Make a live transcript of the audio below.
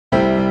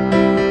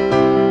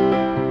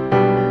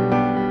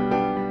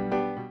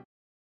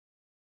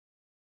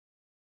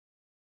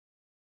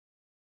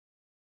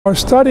Our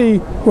study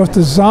was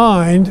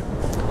designed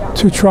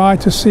to try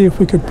to see if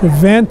we could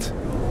prevent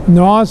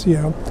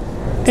nausea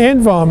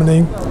and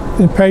vomiting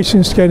in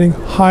patients getting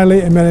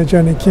highly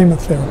emetogenic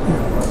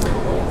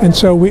chemotherapy. And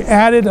so we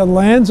added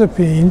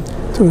olanzapine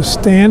to a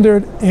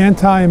standard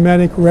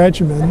antiemetic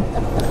regimen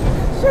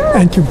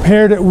and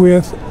compared it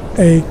with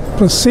a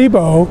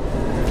placebo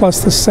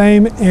plus the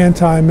same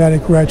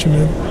antiemetic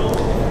regimen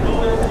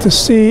to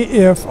see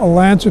if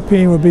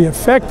olanzapine would be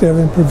effective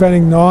in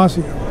preventing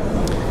nausea.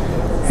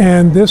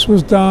 And this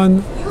was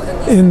done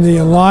in the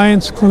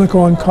Alliance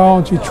Clinical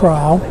Oncology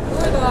trial,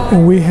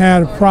 and we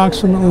had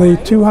approximately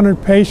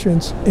 200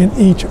 patients in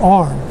each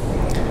arm.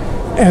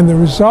 And the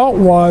result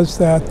was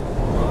that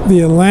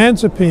the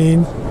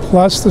olanzapine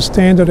plus the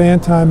standard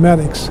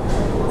antiemetics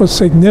was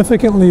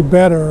significantly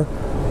better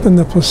than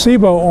the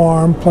placebo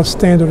arm plus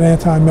standard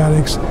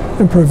antiemetics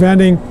in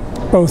preventing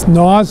both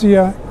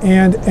nausea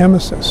and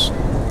emesis.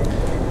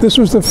 This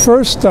was the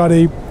first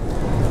study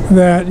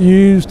that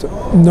used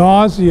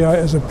nausea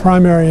as a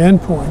primary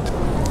endpoint,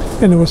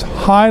 and it was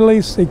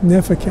highly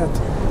significant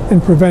in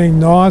preventing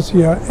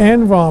nausea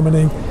and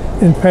vomiting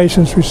in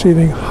patients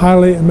receiving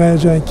highly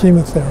emetogenic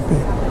chemotherapy.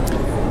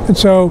 And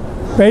so,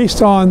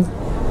 based on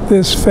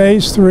this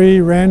phase 3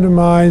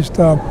 randomized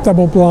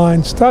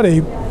double-blind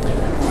study,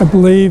 I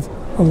believe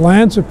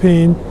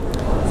olanzapine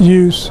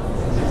use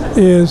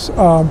is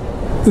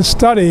this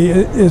study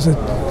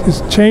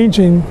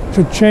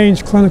should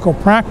change clinical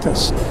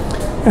practice.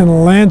 And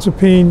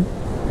olanzapine,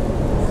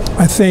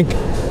 I think,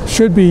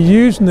 should be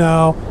used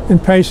now in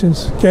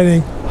patients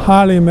getting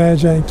highly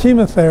emetogenic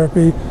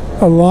chemotherapy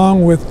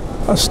along with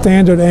a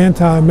standard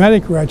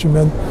antiemetic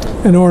regimen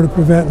in order to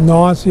prevent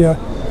nausea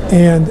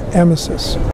and emesis.